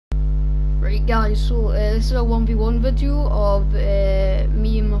Right guys, so this is a 1v1 video of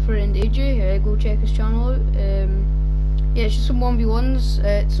me and my friend AJ. Go check his channel out. Yeah, it's just some 1v1s.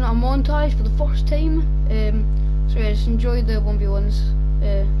 It's not a montage for the first time. So yeah, just enjoy the 1v1s.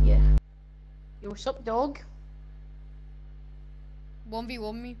 Yeah. Yo, what's up, dog?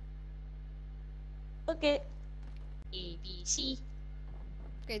 1v1 me. Okay. A, B, C.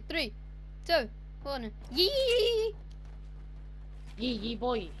 Okay, 3, 2, 1. Yee! Yee,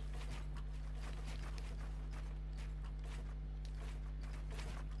 boy.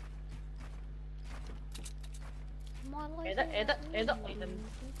 Edit, Nathan.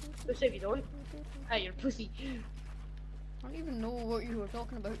 Pussy if you don't. Hey, you're pussy. I don't even know what you were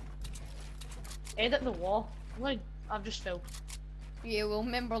talking about. Edit the wall. I've just fell. Yeah, well,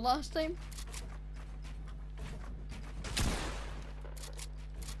 remember last time?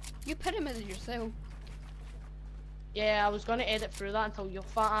 You pyramided yourself. Yeah, I was gonna edit through that until your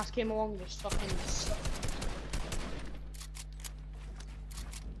fat ass came along and just fucking sucked.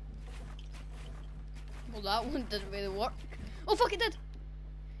 Well, that one didn't really work. Oh fuck, it did!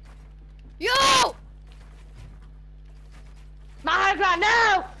 Yo! My high ground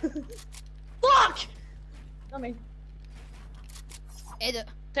now! Fuck! I mean, Edit.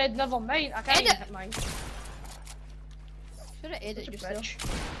 said never mind. I can't Edit. even hit mine. Should have edited Such a yourself.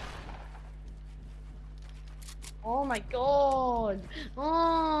 bitch. Oh my god!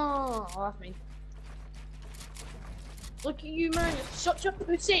 Oh, that's me. Look at you, man! You're such a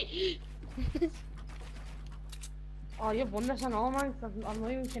pussy. Oh, you've won this and all, man. I'm not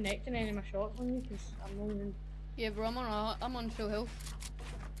even connecting any of my shots on you because I'm not even. Yeah, bro, I'm on full health.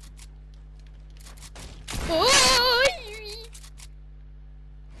 Oh!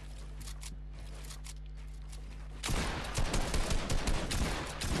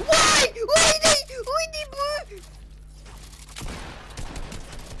 Why? Why?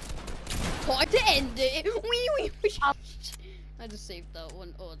 Try to end it. I just saved that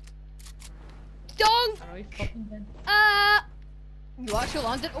one. Oh. Dong! I know you fucking did. You actually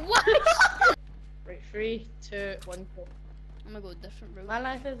landed. What? Right, 3, 2, 1, 4. I'm gonna go a different route. My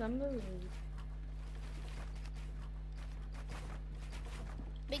life is unbelievable.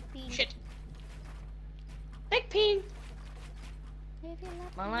 Big P. Shit. Big P.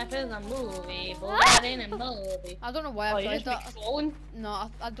 My life is a movie, but in a movie. I don't know why Oh, I you tried just that. be falling? No,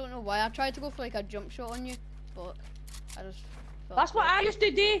 I don't know why I tried to go for like a jump shot on you, but I just. That's what I used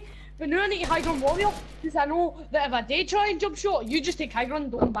to do. But now I need to high ground warrior because I know that if I did try and jump shot, you just take high ground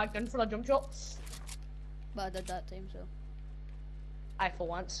and don't back down for a jump shot. But I did that time, so. I for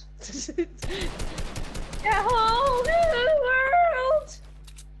once. Get hold of the world.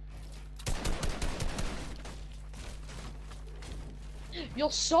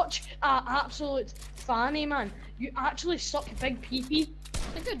 You're such an absolute fanny, man. You actually suck big pee-pee.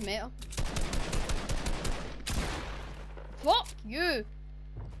 It's a good meta. Fuck you!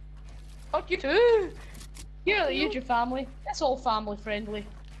 Fuck you too! You're the YouTube family. It's all family friendly.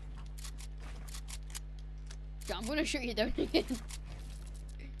 Yeah, I'm gonna shoot you down again.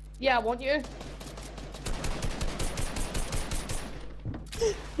 Yeah, I want you.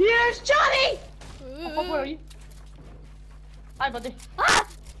 Here's Johnny! Oh, fuck, where are you? Hi, buddy. Ah!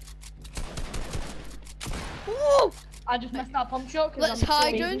 Woo! I just missed that pump shot because Let's I'm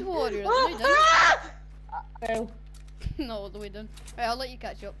high so ground lazy. warrior. All the way down. Well, No, all the way down. Right, I'll let you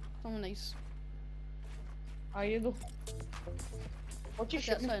catch up. Oh, nice. are you though? What you Okay, that's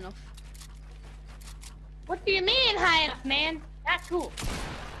shooting? high enough. What do you mean high enough, man? That's cool.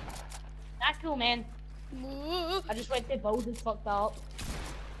 That's cool, man. Woo! I just went to balls and fucked that up.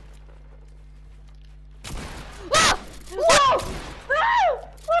 Ah! Whoa! Whoa!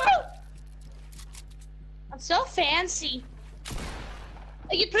 Whoa! I'm so fancy.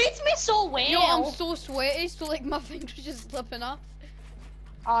 You treat me so well. Yo, I'm so sweaty, so like my fingers just slipping off.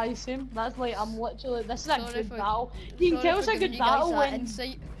 I assume that's like I'm literally. This is a Sorry good for- battle. You can tell it's a good battle when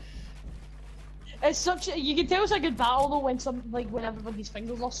Insight. it's such. You can tell it's a good battle though when when everybody's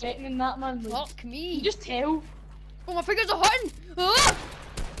fingers are setting in that, man. Like, Fuck me. you just tell. Oh, my fingers are hurting! Ah!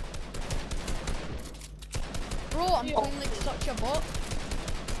 Bro, I'm going like such a bot.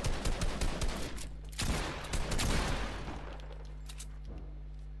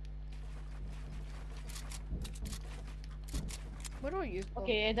 Where are you? Oh.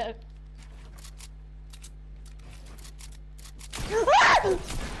 Okay, edit.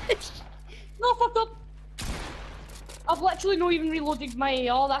 No, fucked up. I've literally not even reloaded my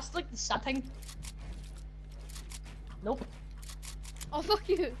AR. That's like the setting. Nope. Oh, fuck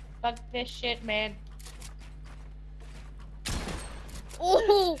you. Fuck this shit, man.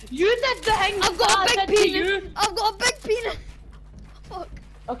 Oh! You did the thing. I've got a that I big did to you. penis! I've got a big penis! Fuck.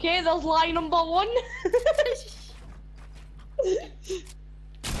 Okay, there's lie number 1.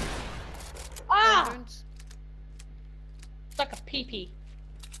 Ah! It's like a pee-pee.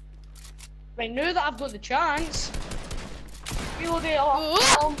 Right, now that I've got the chance, reload it up.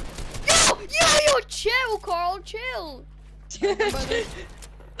 Yo, chill, Carl, chill. No,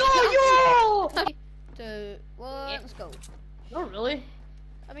 yo! Well, let's go. Not really.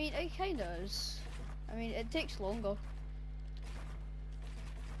 I mean, it kinda is. I mean, it takes longer.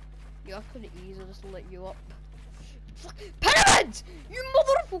 You have to put it easier just to let you up. Pyramids! You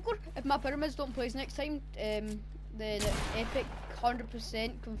motherfucker! If my pyramids don't place next time, then Epic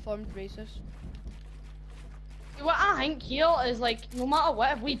 100% confirmed racist. What I think here is like, no matter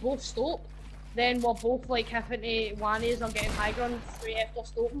what, if we both stop, then we're both like having to wannies or getting high ground straight after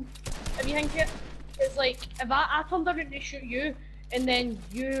stopping. If you think it, it's like if I turned around to shoot you and then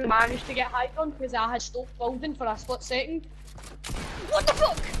you managed to get high ground because I had stopped building for a split second. What the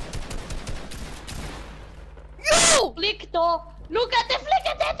fuck? Yo! Flicktor! Look at the flick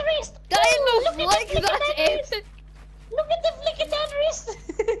of that wrist! That ain't no Look at flick, the that's of that wrist! epic! Look at the flick of that wrist!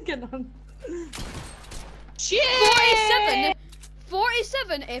 Get on. Shit!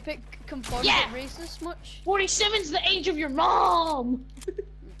 47 Epic confirmed Yeah. it racist much? 47's the age of your mom!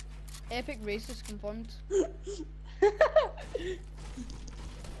 Epic racist confirmed.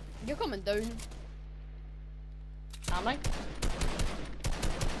 You're coming down. Am I?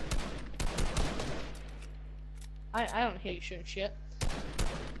 I don't hear you shooting shit.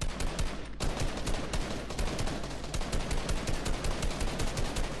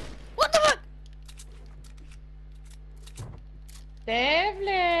 What the fuck?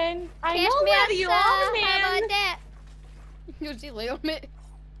 Devlin! I Kiss know me where you are, outside, man! how about that? You'll see you later, mate.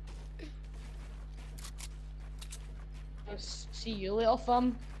 I'll see you later,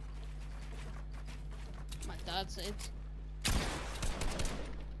 fam. My dad said.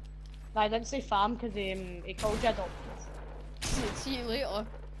 I didn't say fam because he called you adopted. See you later.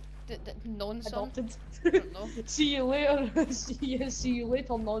 Non-son. Adopted. I don't know. See you later. see you later,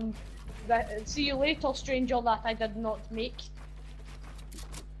 see you later, stranger that I did not make.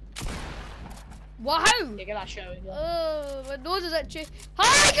 Wow! Yeah, get that shit out of here. Oh, my nose is itchy.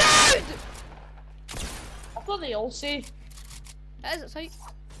 High ground! That's what they all say. That is, it's like,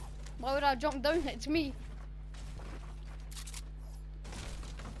 why would I jump down? It's me.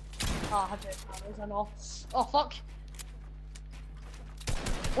 Ah, I had it. I know. Oh fuck.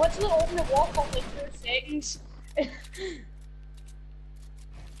 What's the open the wall for like 2 seconds?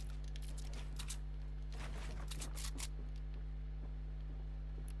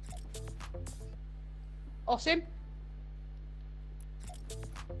 Awesome.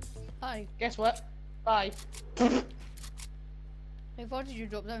 Hi. Guess what? Bye. How far did you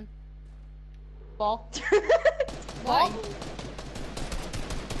drop down? Ball. Why?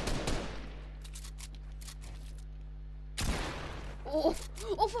 Oh,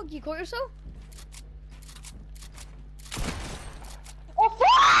 oh fuck, you caught yourself?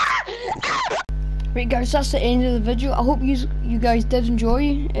 Right guys, that's the end of the video. I hope you guys did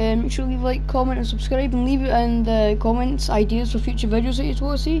enjoy. Make sure to leave a like, comment and subscribe, and leave it in the comments ideas for future videos that you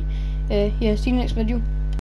want to see. Yeah, see you next video.